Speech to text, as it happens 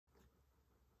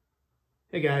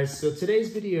Hey guys, so today's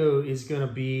video is going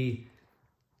to be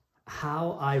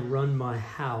how I run my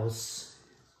house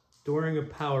during a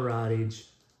power outage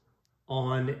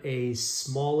on a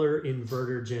smaller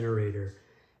inverter generator.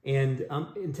 And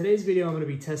in today's video, I'm going to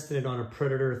be testing it on a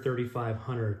Predator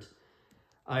 3500.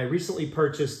 I recently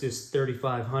purchased this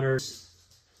 3500.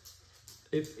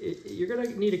 You're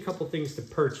going to need a couple things to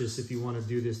purchase if you want to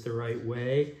do this the right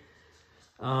way.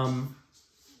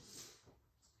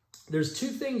 There's two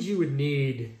things you would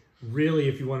need really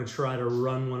if you want to try to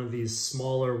run one of these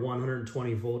smaller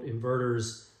 120 volt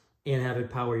inverters and have it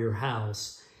power your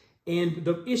house. And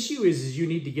the issue is you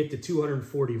need to get to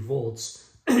 240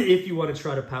 volts if you want to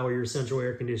try to power your central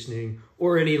air conditioning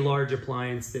or any large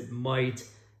appliance that might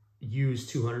use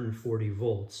 240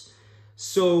 volts.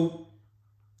 So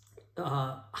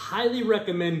highly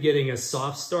recommend getting a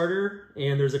soft starter,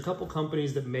 and there's a couple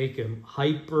companies that make them.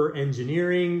 Hyper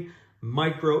Engineering,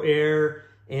 Micro Air,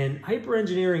 and Hyper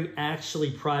Engineering actually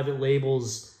private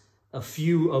labels a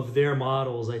few of their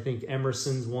models. I think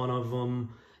Emerson's one of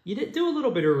them. You did do a little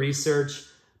bit of research,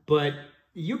 but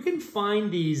you can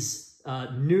find these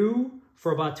new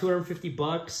for about 250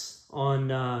 bucks on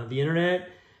the internet.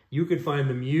 You could find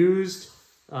them used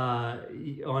on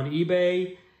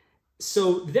eBay.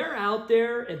 So they're out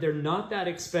there and they're not that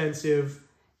expensive,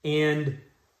 and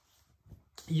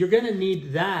you're going to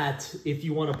need that if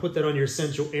you want to put that on your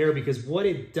central air, because what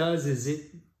it does is it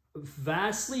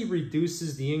vastly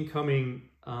reduces the incoming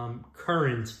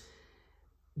current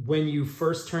when you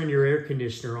first turn your air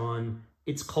conditioner on.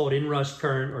 It's called inrush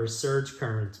current or surge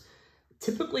current.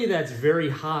 Typically that's very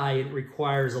high. It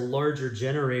requires a larger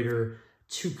generator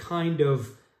to kind of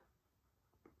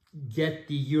get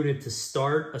the unit to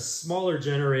start. A smaller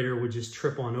generator would just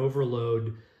trip on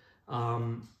overload.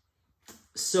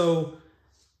 So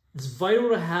it's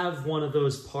vital to have one of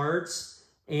those parts,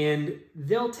 and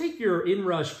they'll take your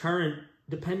inrush current,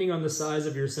 depending on the size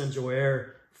of your central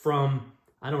air, from,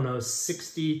 I don't know,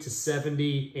 60 to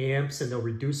 70 amps, and they'll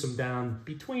reduce them down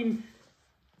between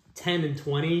 10 and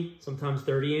 20, sometimes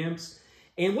 30 amps.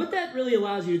 And what that really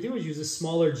allows you to do is use a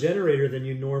smaller generator than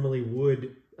you normally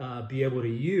would be able to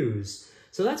use.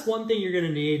 So that's one thing you're going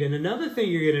to need. And another thing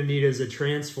you're going to need is a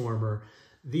transformer.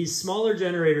 These smaller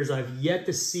generators, I've yet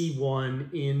to see one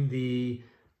in the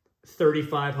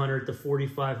 3,500 to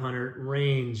 4,500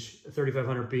 range,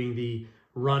 3,500 being the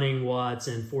running watts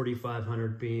and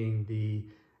 4,500 being the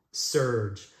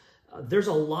surge. There's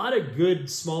a lot of good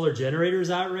smaller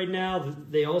generators out right now.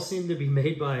 They all seem to be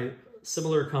made by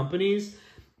similar companies.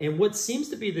 And what seems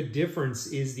to be the difference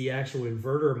is the actual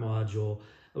inverter module.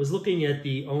 I was looking at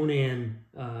the Onan,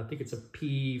 I think it's a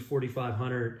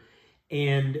P4500,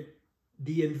 and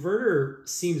the inverter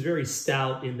seems very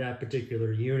stout in that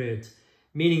particular unit,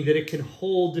 meaning that it can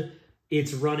hold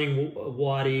its running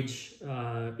wattage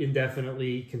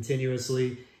indefinitely,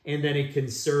 continuously, and then it can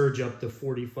surge up to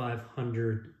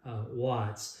 4,500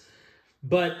 watts.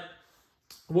 But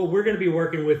what we're going to be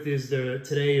working with is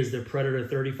today is the Predator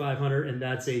 3500, and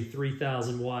that's a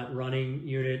 3,000 watt running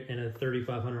unit and a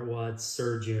 3,500 watt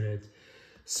surge unit.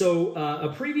 So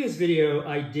a previous video,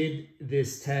 I did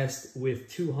this test with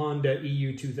two Honda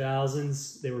EU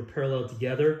 2000s. They were parallel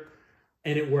together,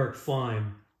 and it worked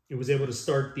fine. It was able to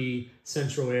start the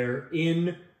central air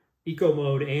in eco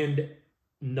mode and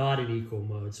not in eco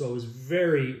mode. So I was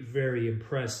very, very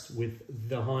impressed with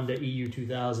the Honda EU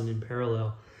 2000 in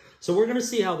parallel. So we're going to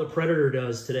see how the Predator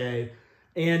does today.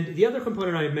 And the other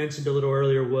component I mentioned a little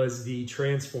earlier was the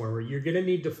transformer. You're going to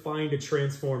need to find a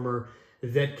transformer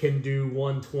that can do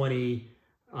 120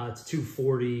 to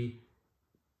 240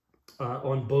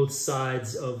 on both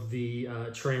sides of the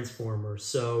transformer.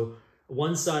 So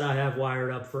one side I have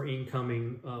wired up for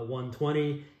incoming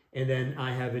 120, and then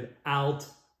I have it out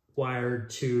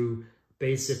wired to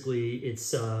basically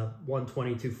it's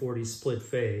 120, 240 split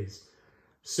phase.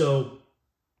 So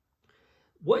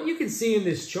what you can see in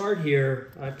this chart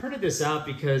here, I printed this out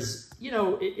because, you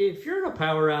know, if you're in a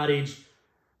power outage,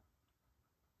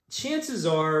 chances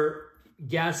are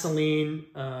gasoline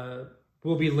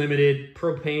will be limited.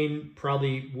 Propane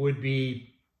probably would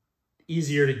be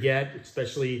easier to get,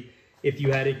 especially if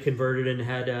you had it converted and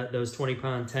had those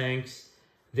 20-pound tanks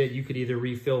that you could either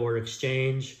refill or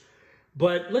exchange.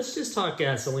 But let's just talk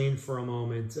gasoline for a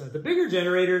moment. The bigger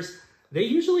generators, they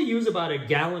usually use about a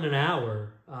gallon an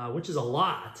hour, which is a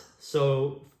lot.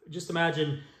 So just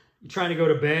imagine you're trying to go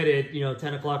to bed at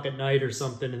 10 o'clock at night or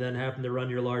something, and then happen to run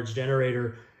your large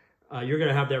generator. You're going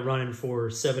to have that running for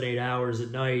 7-8 hours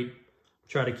at night,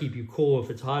 try to keep you cool if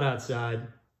it's hot outside,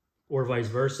 or vice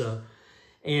versa.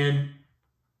 And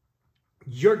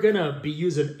you're going to be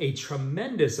using a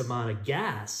tremendous amount of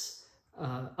gas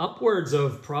upwards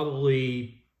of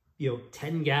probably,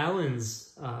 10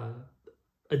 gallons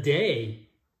a day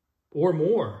or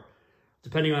more,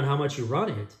 depending on how much you run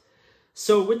it.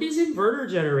 So with these inverter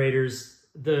generators,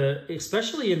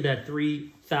 especially in that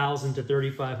 3,000 to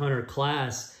 3,500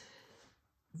 class,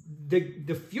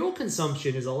 the fuel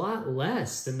consumption is a lot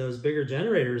less than those bigger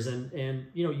generators, and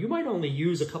you might only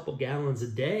use a couple gallons a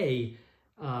day.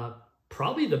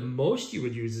 Probably the most you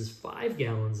would use is 5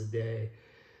 gallons a day.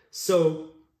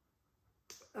 So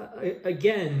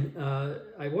again,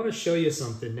 I want to show you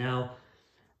something now.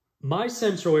 My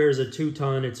central air is a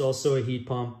 2-ton. It's also a heat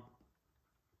pump.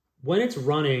 When it's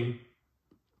running,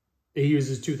 it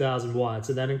uses 2,000 watts,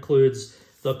 and that includes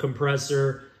the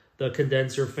compressor, the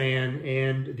condenser fan,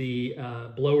 and the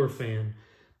blower fan.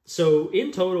 So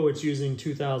in total, it's using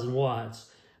 2,000 watts.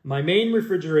 My main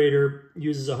refrigerator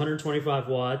uses 125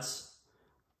 watts.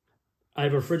 I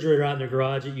have a refrigerator out in the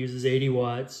garage. It uses 80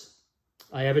 watts.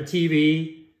 I have a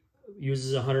TV,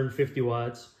 uses 150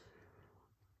 watts.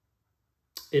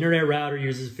 Internet router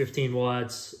uses 15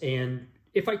 watts. And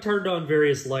if I turned on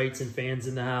various lights and fans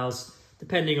in the house,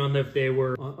 depending on if they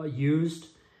were used,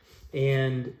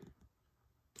 and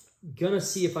gonna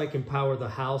see if I can power the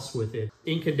house with it.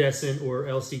 Incandescent or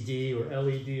LCD or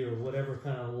LED or whatever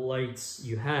kind of lights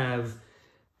you have,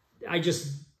 I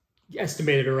just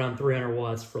estimated around 300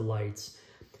 watts for lights.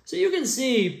 So you can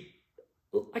see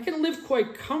I can live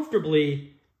quite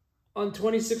comfortably on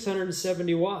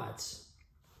 2,670 watts.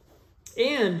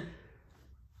 And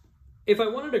if I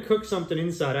wanted to cook something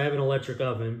inside, I have an electric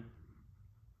oven.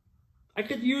 I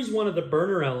could use one of the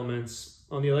burner elements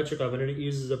on the electric oven, and it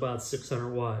uses about 600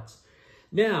 watts.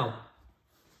 Now,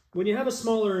 when you have a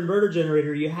smaller inverter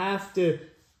generator, you have to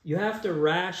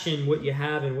ration what you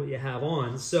have and what you have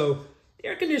on. So the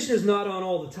air conditioner is not on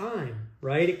all the time,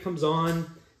 right? It comes on,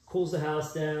 cools the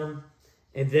house down,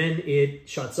 and then it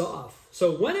shuts off.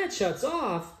 So when it shuts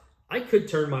off, I could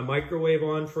turn my microwave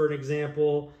on, for an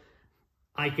example.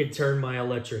 I could turn my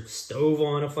electric stove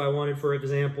on if I wanted, for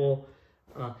example.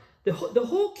 The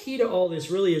whole key to all this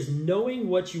really is knowing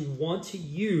what you want to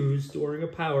use during a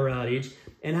power outage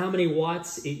and how many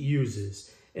watts it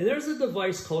uses. And there's a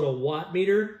device called a watt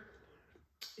meter.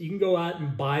 You can go out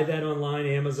and buy that online,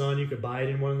 Amazon. You could buy it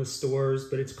in one of the stores,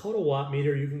 but it's called a watt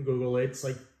meter. You can Google it. It's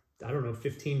like, I don't know,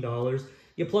 $15.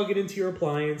 You plug it into your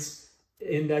appliance,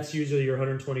 and that's usually your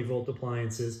 120 volt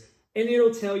appliances. And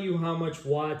it'll tell you how much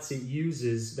watts it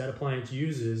uses, that appliance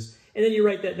uses. And then you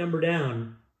write that number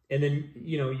down. And then,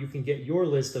 you can get your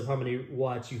list of how many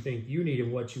watts you think you need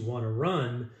and what you want to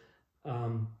run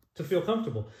to feel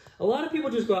comfortable. A lot of people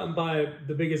just go out and buy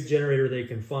the biggest generator they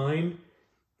can find.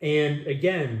 And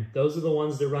again, those are the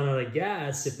ones that run out of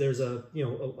gas. If there's a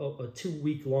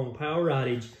 2-week long power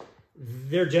outage,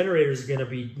 their generator is going to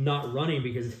be not running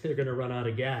because they're going to run out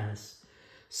of gas.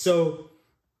 So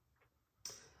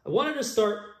I wanted to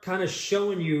start kind of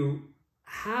showing you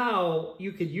how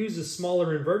you could use a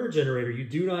smaller inverter generator. You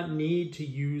do not need to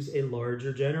use a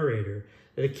larger generator.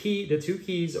 The two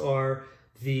keys are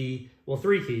three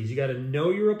keys. You got to know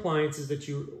your appliances that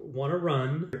you want to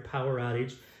run, your power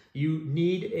outage. You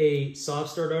need a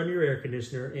soft start on your air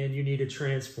conditioner, and you need a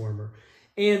transformer.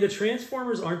 And the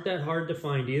transformers aren't that hard to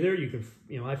find either. You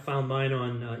can, I found mine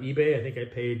on eBay. I think I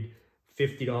paid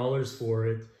 $50 for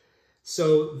it.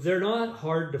 So they're not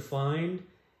hard to find.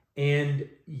 And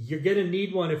you're going to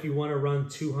need one if you want to run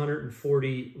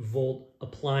 240 volt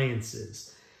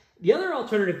appliances. The other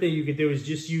alternative thing you could do is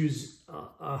just use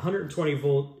 120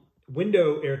 volt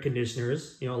window air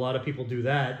conditioners. A lot of people do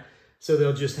that. So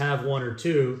they'll just have one or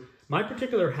two. My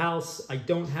particular house, I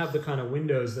don't have the kind of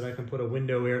windows that I can put a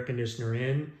window air conditioner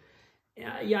in.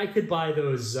 Yeah, I could buy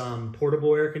those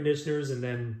portable air conditioners and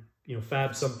then,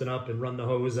 fab something up and run the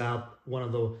hose out one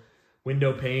of the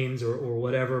window panes or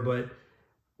whatever. But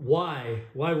why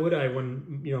would I,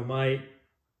 when my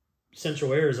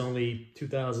central air is only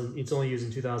 2,000, it's only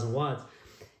using 2,000 watts.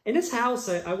 And this house,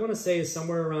 I want to say, is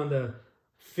somewhere around a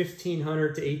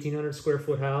 1,500 to 1,800 square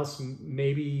foot house,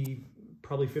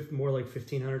 probably more like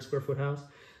 1,500 square foot house.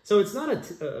 So it's not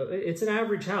it's an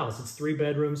average house. It's 3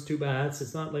 bedrooms, 2 baths.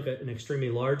 It's not like an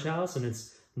extremely large house, and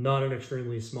it's not an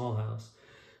extremely small house.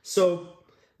 So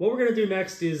what we're going to do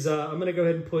next is I'm going to go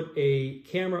ahead and put a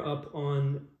camera up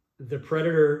on the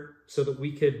Predator so that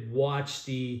we could watch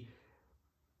the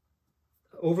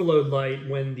overload light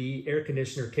when the air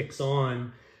conditioner kicks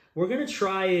on. We're going to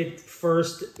try it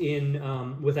first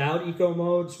in without eco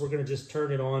modes. We're going to just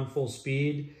turn it on full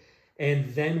speed, and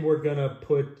then we're going to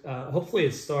put, hopefully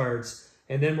it starts,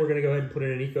 and then we're going to go ahead and put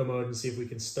it in eco mode and see if we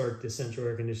can start the central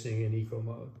air conditioning in eco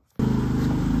mode.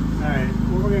 All right,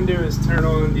 what we're going to do is turn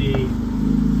on the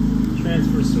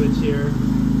transfer switch here.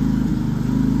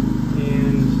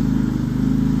 And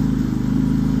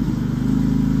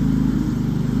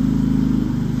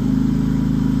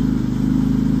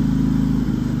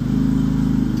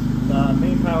the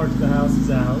main power to the house is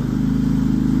out.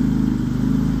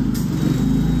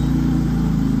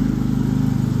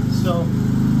 So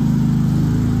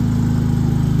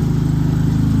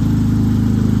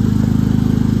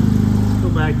let's go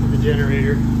back to the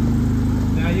generator.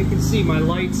 Now you can see my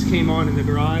lights came on in the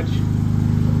garage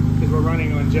because we're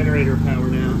running on generator power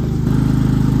now.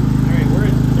 All right, we're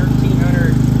at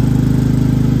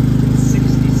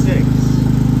 1366.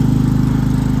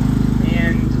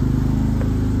 And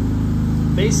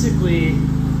basically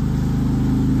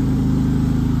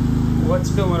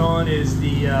what's going on is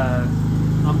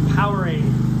I'm powering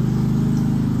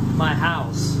my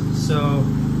house. So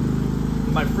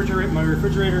my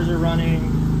refrigerators are running.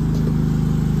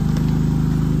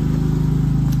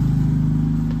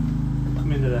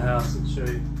 Come into the house and show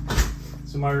you.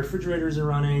 So my refrigerators are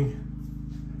running.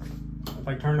 If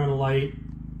I turn on a light,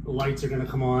 the lights are going to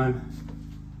come on.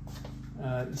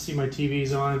 You see my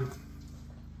TV's on.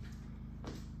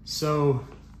 So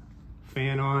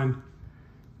fan on.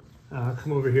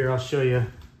 Come over here, I'll show you.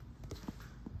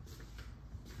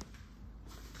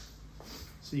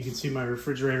 So you can see my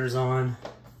refrigerator's on.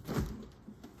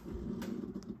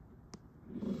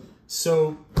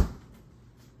 So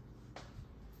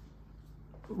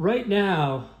right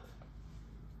now,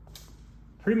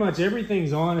 pretty much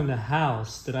everything's on in the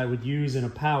house that I would use in a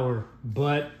power,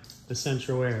 but the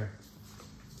central air.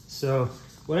 So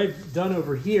what I've done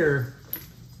over here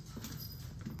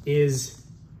is,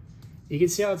 you can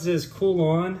see how it says cool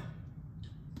on,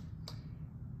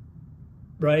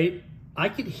 right? I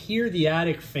could hear the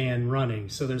attic fan running.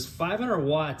 So there's 500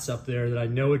 watts up there that I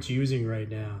know it's using right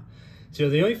now. So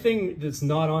the only thing that's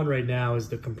not on right now is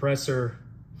the compressor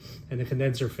and the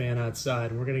condenser fan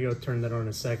outside. And we're gonna go turn that on in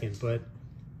a second, but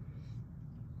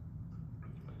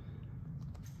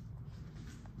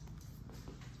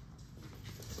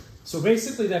so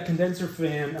basically that condenser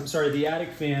fan, I'm sorry, the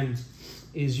attic fan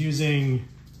is using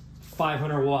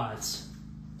 500 watts.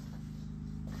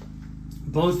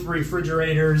 Both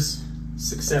refrigerators,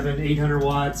 600, 700, 800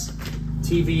 watts.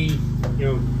 TV,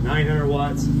 900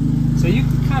 watts. So you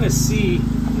can kind of see,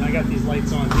 and I got these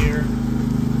lights on here.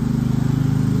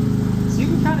 So you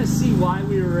can kind of see why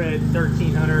we were at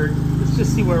 1300. Let's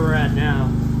just see where we're at now.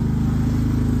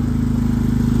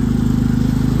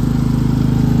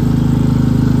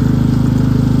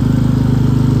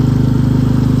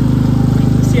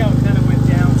 See how it kind of went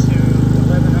down to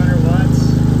 1100 watts.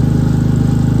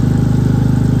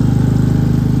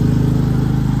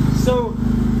 So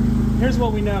here's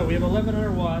what we know. We have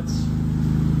 1100 watts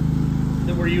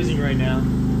that we're using right now,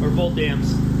 or volt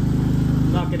amps.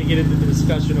 I'm not going to get into the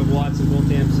discussion of watts and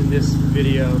volt amps in this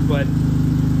video, but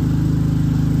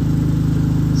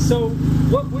so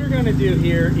what we're going to do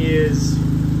here is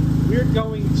we're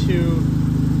going to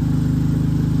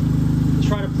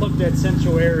try to plug that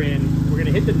central air in. We're going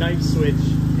to hit the knife switch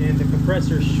and the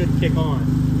compressor should kick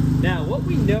on. Now what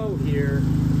we know here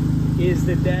is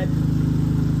that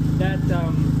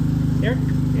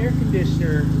air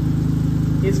conditioner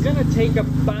is going to take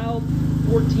about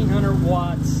 1400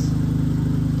 watts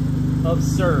of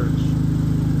surge.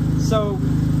 So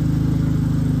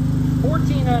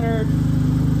 1400,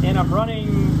 and I'm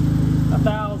running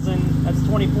 1000, that's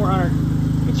 2400.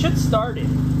 It should start it,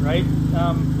 right?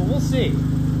 But we'll see.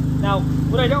 Now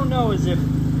what I don't know is if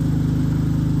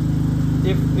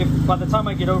by the time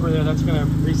I get over there that's going to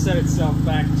reset itself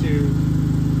back to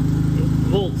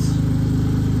volts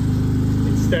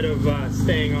instead of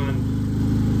staying on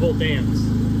volt amps.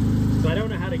 So I don't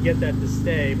know how to get that to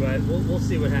stay, but we'll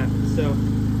see what happens. So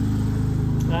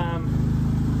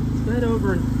let's head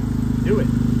over and do it.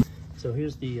 So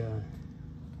here's the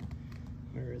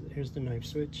where is it? Here's the knife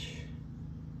switch.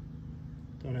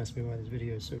 Don't ask me why this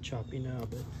video is so choppy now,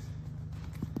 but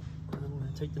I'm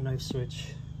gonna take the knife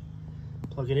switch,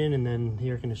 plug it in, and then the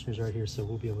air conditioner's right here, so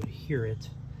we'll be able to hear it.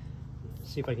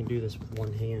 See if I can do this with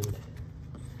one hand.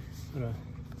 I'm gonna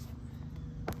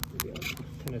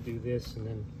kind of do this and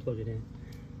then plug it in.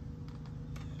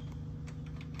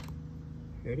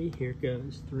 Ready? Here it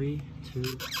goes. 3,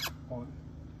 2, 1.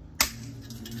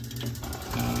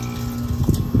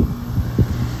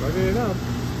 Plugging it up.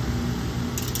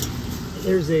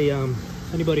 There's a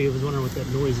anybody who was wondering what that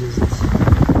noise is, it's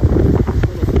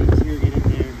little things here get in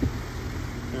there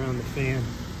around the fan.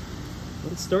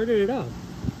 But it started it up.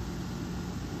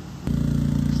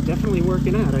 It's definitely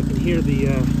working out. I can hear the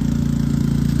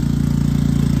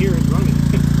hear it running.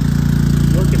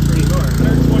 Working pretty hard.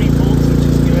 120 volts, which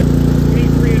is good.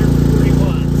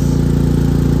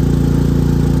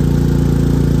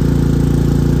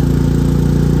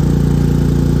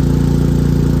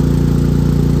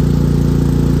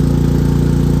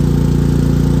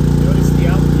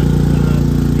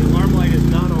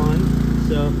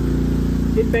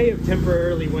 may have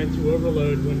temporarily went to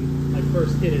overload when I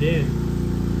first hit it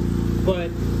in.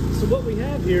 But, so what we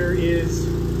have here is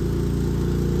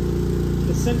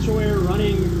the Central Air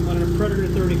running on a Predator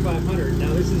 3500.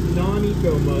 Now this is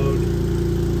non-eco mode,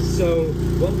 so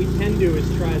what we can do is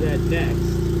try that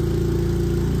next.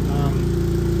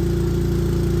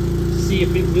 See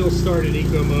if it will start in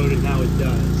eco mode and how it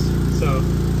does. So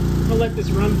I'll let this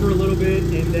run for a little bit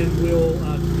and then we'll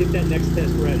get that next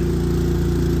test ready.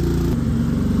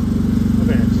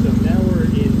 Okay, so now we're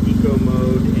in eco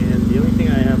mode and the only thing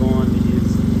I have on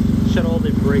is shut all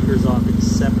the breakers off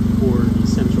except for the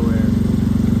Central Air.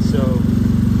 So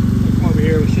come over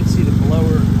here, we should see the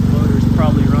blower motor's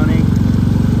probably running.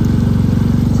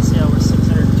 Let's see how we're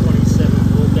 627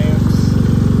 volt amps.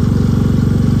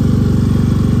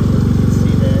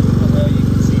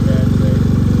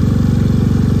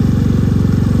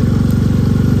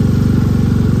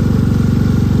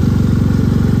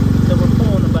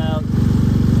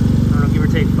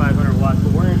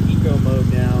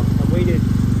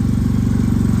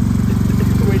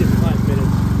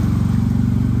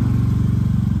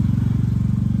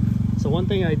 One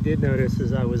thing I did notice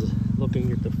as I was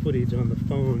looking at the footage on the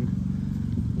phone,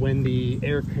 when the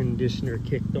air conditioner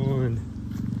kicked on,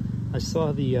 I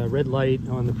saw the red light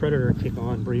on the Predator kick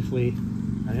on briefly,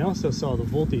 and I also saw the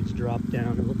voltage drop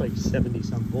down. It looked like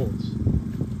 70-some volts.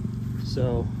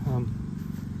 So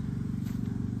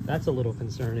that's a little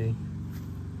concerning.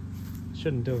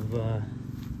 Shouldn't have, I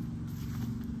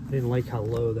didn't like how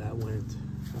low that went.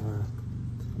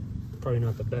 Probably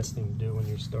not the best thing to do when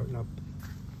you're starting up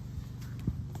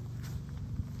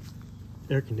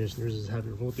air conditioners, is have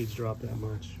your voltage drop that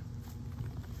much.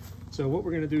 So what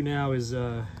we're going to do now is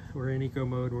we're in eco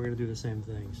mode. We're going to do the same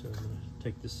thing. So I'm going to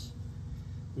take this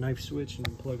knife switch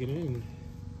and plug it in.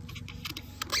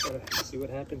 Gotta see what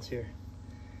happens here.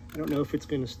 I don't know if it's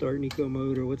going to start in eco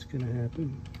mode or what's going to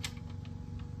happen.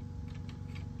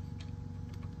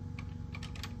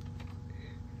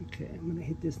 Okay, I'm going to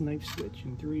hit this knife switch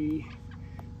in 3,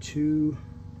 2,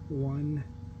 1.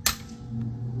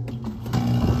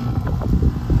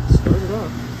 Start it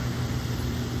up.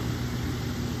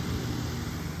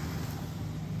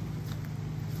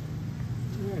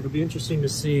 All right, it'll be interesting to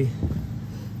see